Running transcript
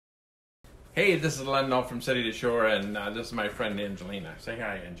Hey, this is Len from City to Shore, and this is my friend Angelina. Say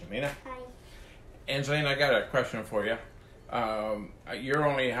hi, Angelina. Hi. Angelina, I got a question for you. You're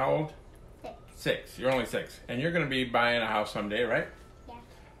only how old? 6. 6. You're only 6, and you're going to be buying a house someday, right? Yeah.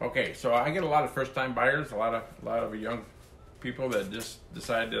 Okay, so I get a lot of first-time buyers, a lot of young people that just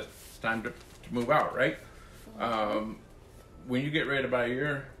decide that it's time to move out, right? When you get ready to buy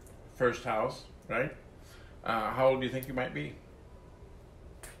your first house, right? How old do you think you might be?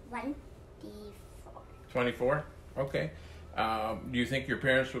 24. 24? Okay. Do you think your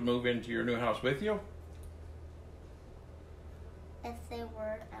parents would move into your new house with you? If they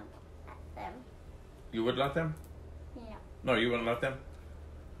were, I won't let them. You would let them? No. No, you wouldn't let them?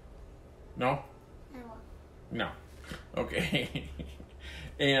 No? I won't. No. Okay.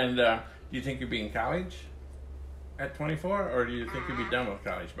 And do you think you'd be in college at 24, or do you think you'd be done with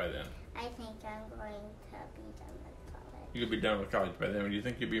college by then? I think I'm going to be done with college. You could be done with college by then. Do you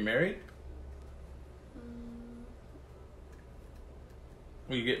think you'd be married?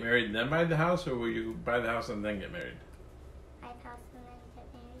 Will you get married and then buy the house, or will you buy the house and then get married? Buy the house and then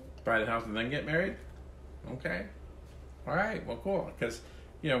get married. Buy the house and then get married? Okay. All right. Well, cool. Because,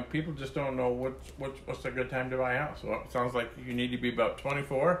 people just don't know what's a good time to buy a house. Well, it sounds like you need to be about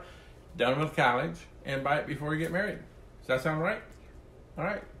 24, done with college, and buy it before you get married. Does that sound right? All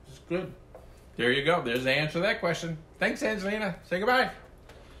right. That's good. There you go. There's the answer to that question. Thanks, Angelina. Say goodbye.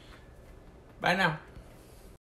 Bye now.